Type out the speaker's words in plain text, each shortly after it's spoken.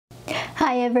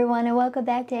Hi everyone and welcome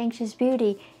back to Anxious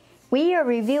Beauty. We are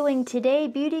reviewing today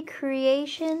Beauty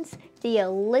Creations, the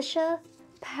Alicia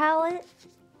palette.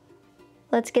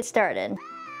 Let's get started.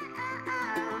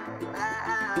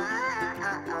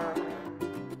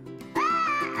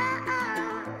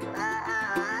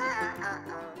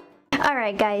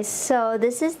 Alright guys, so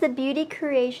this is the Beauty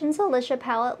Creations Alicia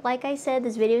palette. Like I said,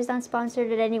 this video is not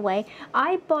sponsored in any way.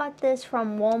 I bought this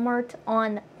from Walmart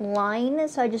online,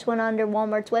 so I just went under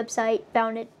Walmart's website,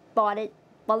 found it, bought it,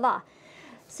 voila.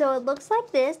 So it looks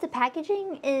like this. The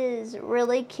packaging is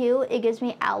really cute. It gives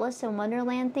me Alice in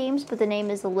Wonderland themes, but the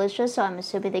name is Alicia, so I'm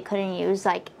assuming they couldn't use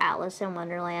like Alice in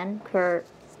Wonderland for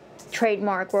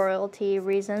trademark royalty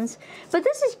reasons. But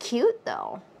this is cute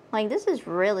though. Like, this is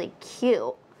really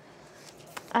cute.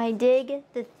 I dig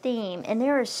the theme, and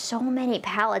there are so many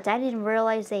palettes. I didn't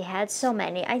realize they had so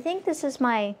many. I think this is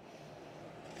my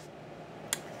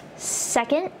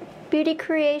second Beauty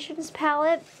Creations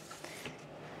palette.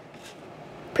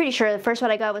 Pretty sure the first one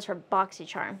I got was from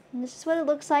BoxyCharm. And this is what it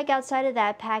looks like outside of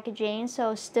that packaging.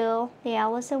 So still the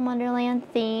Alice in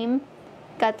Wonderland theme.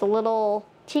 Got the little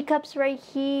teacups right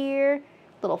here,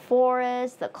 little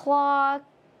forest, the clock,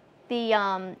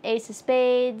 the Ace of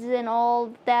Spades and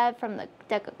all that from the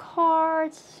deck of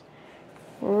cards.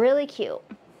 Really cute.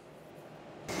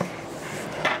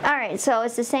 Alright, so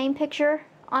it's the same picture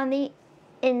on the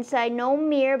inside. No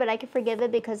mirror, but I can forgive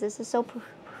it because this is so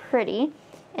pretty.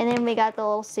 And then we got the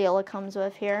little seal it comes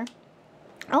with here.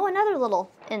 Oh, another little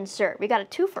insert. We got a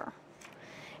twofer.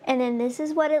 And then this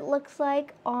is what it looks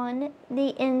like on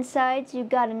the insides. You've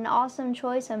got an awesome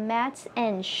choice of mattes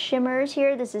and shimmers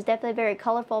here. This is definitely a very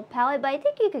colorful palette, but I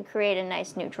think you could create a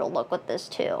nice neutral look with this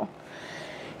too.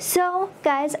 So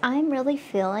guys, I'm really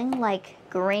feeling like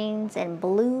greens and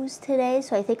blues today,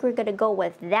 so I think we're gonna go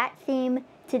with that theme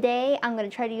today. I'm gonna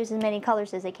try to use as many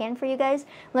colors as I can for you guys.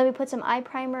 Let me put some eye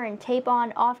primer and tape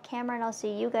on off camera, and I'll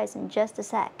see you guys in just a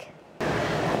sec.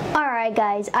 Alright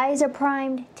guys, eyes are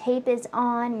primed, tape is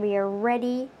on, we are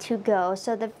ready to go.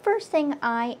 So the first thing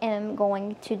I am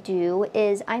going to do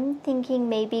is I'm thinking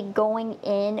maybe going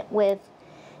in with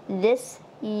this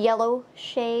yellow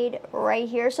shade right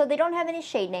here. So they don't have any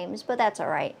shade names, but that's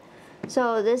alright.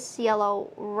 So this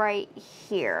yellow right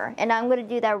here, and I'm going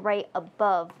to do that right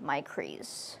above my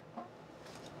crease.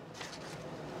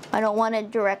 I don't want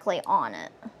it directly on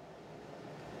it.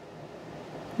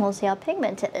 We'll see how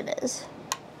pigmented it is.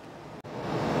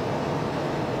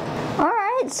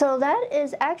 Alright, so that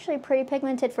is actually pretty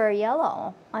pigmented for a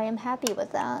yellow. I am happy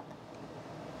with that.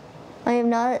 I am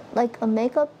not like a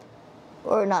makeup,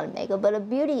 or not a makeup, but a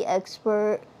beauty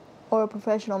expert or a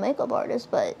professional makeup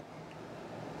artist, but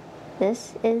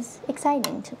this is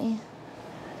exciting to me.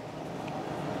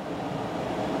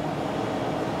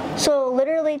 So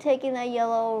literally taking that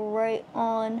yellow right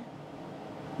on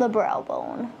the brow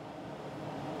bone.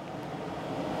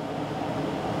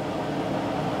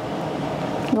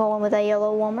 Going with that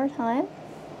yellow one more time.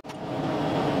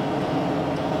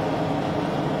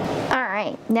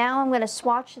 Alright, now I'm going to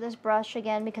swatch this brush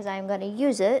again because I'm going to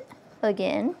use it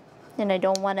again. And I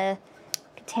don't want to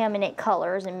contaminate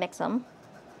colors and mix them.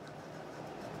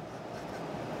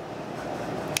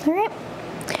 Alright,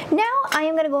 now I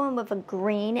am going to go in with a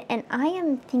green, and I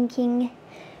am thinking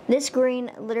this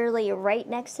green literally right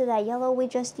next to that yellow we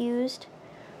just used.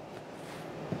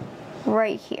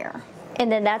 Right here. And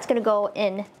then that's going to go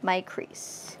in my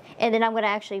crease. And then I'm going to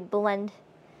actually blend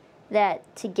that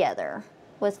together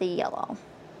with the yellow.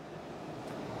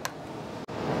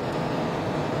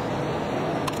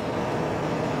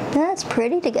 That's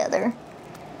pretty together.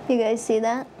 You guys see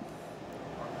that?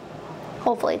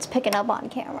 Hopefully it's picking up on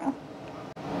camera.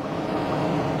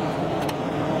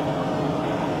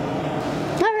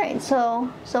 Alright, so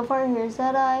far here's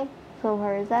that eye. So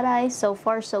far is that eye. So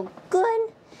far so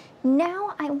good.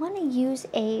 Now I want to use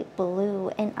a blue,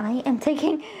 and I am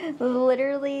taking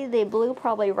literally the blue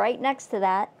probably right next to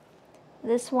that.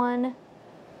 This one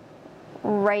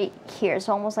right here,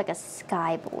 so almost like a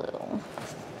sky blue.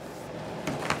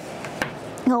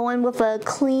 Going with a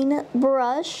clean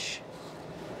brush.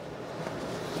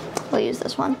 We'll use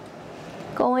this one.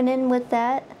 Going in with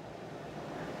that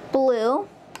blue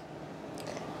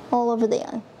all over the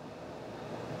eye.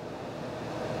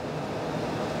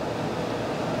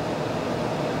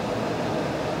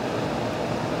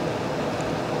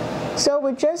 So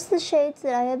with just the shades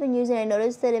that I have been using, I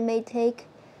noticed that it may take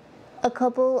a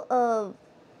couple of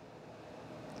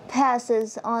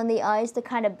passes on the eyes to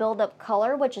kind of build up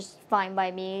color, which is fine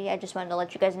by me. I just wanted to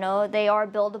let you guys know they are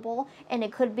buildable, and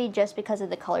it could be just because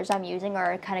of the colors I'm using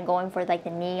are kind of going for like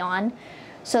the neon,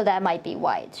 so that might be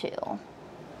why too.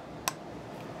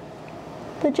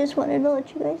 but just wanted to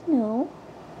let you guys know.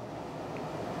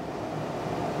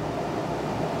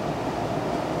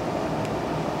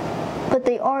 But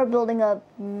they are building up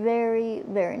very,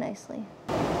 very nicely.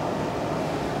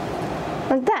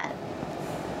 Like that.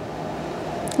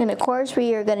 And of course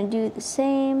we are going to do the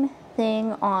same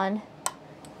thing on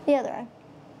the other eye.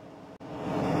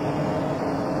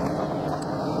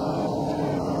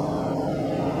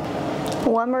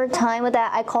 One more time with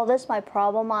that. I call this my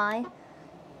problem eye.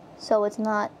 So it's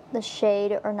not the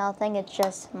shade or nothing, it's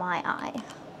just my eye.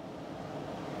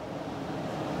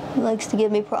 It likes to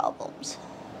give me problems.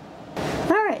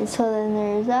 Alright, so then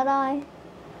there's that eye,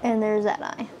 and there's that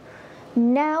eye.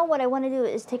 Now what I want to do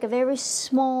is take a very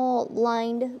small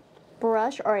lined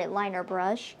brush, or a liner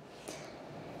brush,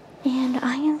 and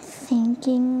I am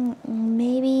thinking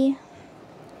maybe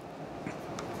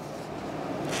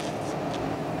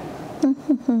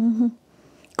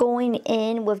going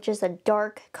in with just a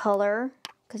dark color,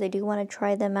 because I do want to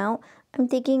try them out. I'm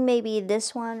thinking maybe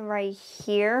this one right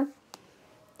here.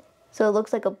 So it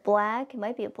looks like a black. It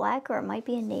might be a black or it might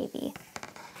be a navy.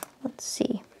 Let's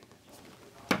see.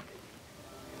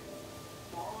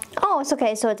 Oh, it's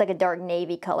okay. So it's like a dark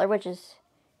navy color, which is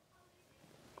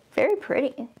very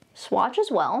pretty. Swatch as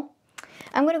well.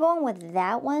 I'm going to go in with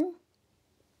that one.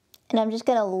 And I'm just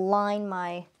going to line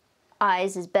my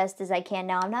eyes as best as I can.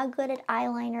 Now, I'm not good at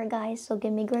eyeliner, guys, so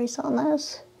give me grace on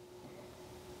this.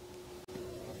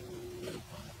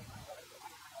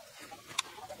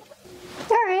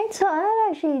 Alright, so I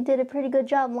actually did a pretty good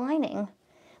job lining.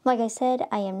 Like I said,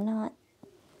 I am not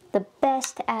the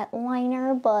best at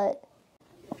liner, but...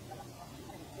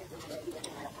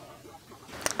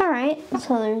 Alright,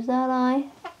 so there's that eye,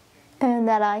 and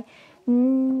that eye.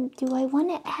 Do I want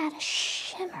to add a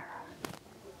shimmer?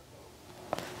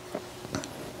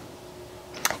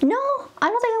 No, I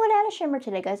don't think I'm going to add a shimmer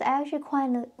today, guys. I actually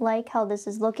quite like how this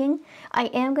is looking. I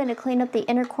am going to clean up the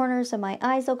inner corners of my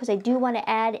eyes, though, because I do want to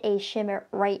add a shimmer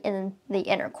right in the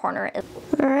inner corner.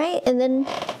 Alright, and then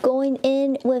going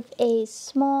in with a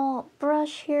small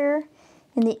brush here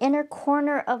in the inner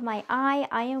corner of my eye,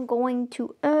 I am going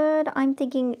to add, I'm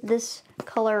thinking this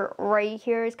color right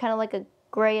here is kind of like a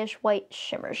grayish white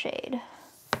shimmer shade.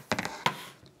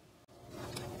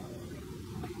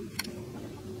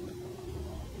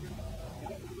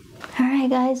 Alright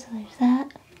guys, there's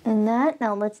that and that.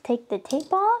 Now let's take the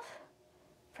tape off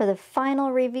for the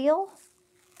final reveal.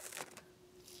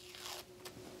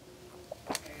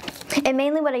 And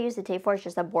mainly what I use the tape for is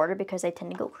just a border, because I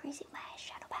tend to go crazy with my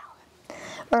eyeshadow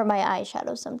palette. Or my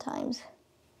eyeshadow sometimes.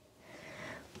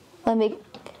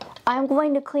 I'm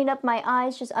going to clean up my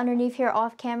eyes just underneath here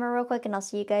off camera real quick, and I'll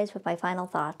see you guys with my final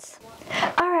thoughts.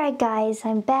 Alright guys,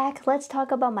 I'm back. Let's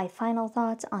talk about my final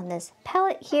thoughts on this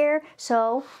palette here.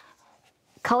 So,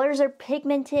 colors are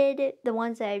pigmented, the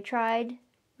ones that I've tried,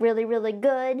 really, really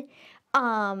good.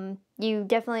 You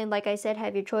definitely, like I said,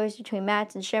 have your choice between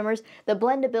mattes and shimmers. The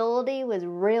blendability was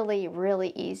really,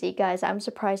 really easy, guys. I'm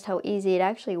surprised how easy it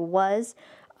actually was.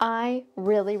 I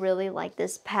really, really like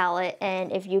this palette,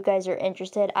 and if you guys are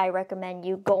interested, I recommend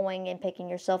you going and picking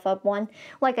yourself up one.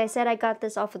 Like I said, I got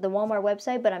this off of the Walmart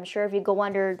website, but I'm sure if you go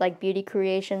under like Beauty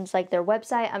Creations, like their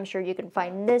website, I'm sure you can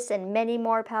find this and many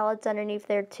more palettes underneath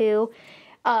there too.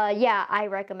 Yeah, I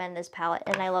recommend this palette,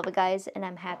 and I love it, guys, and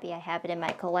I'm happy I have it in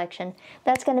my collection.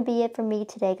 That's going to be it for me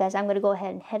today, guys. I'm going to go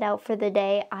ahead and head out for the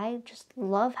day. I just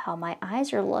love how my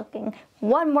eyes are looking.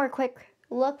 One more quick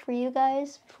look for you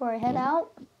guys before I head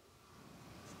out.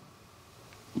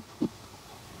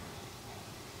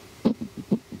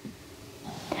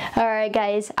 Alright,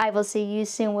 guys, I will see you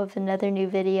soon with another new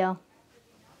video.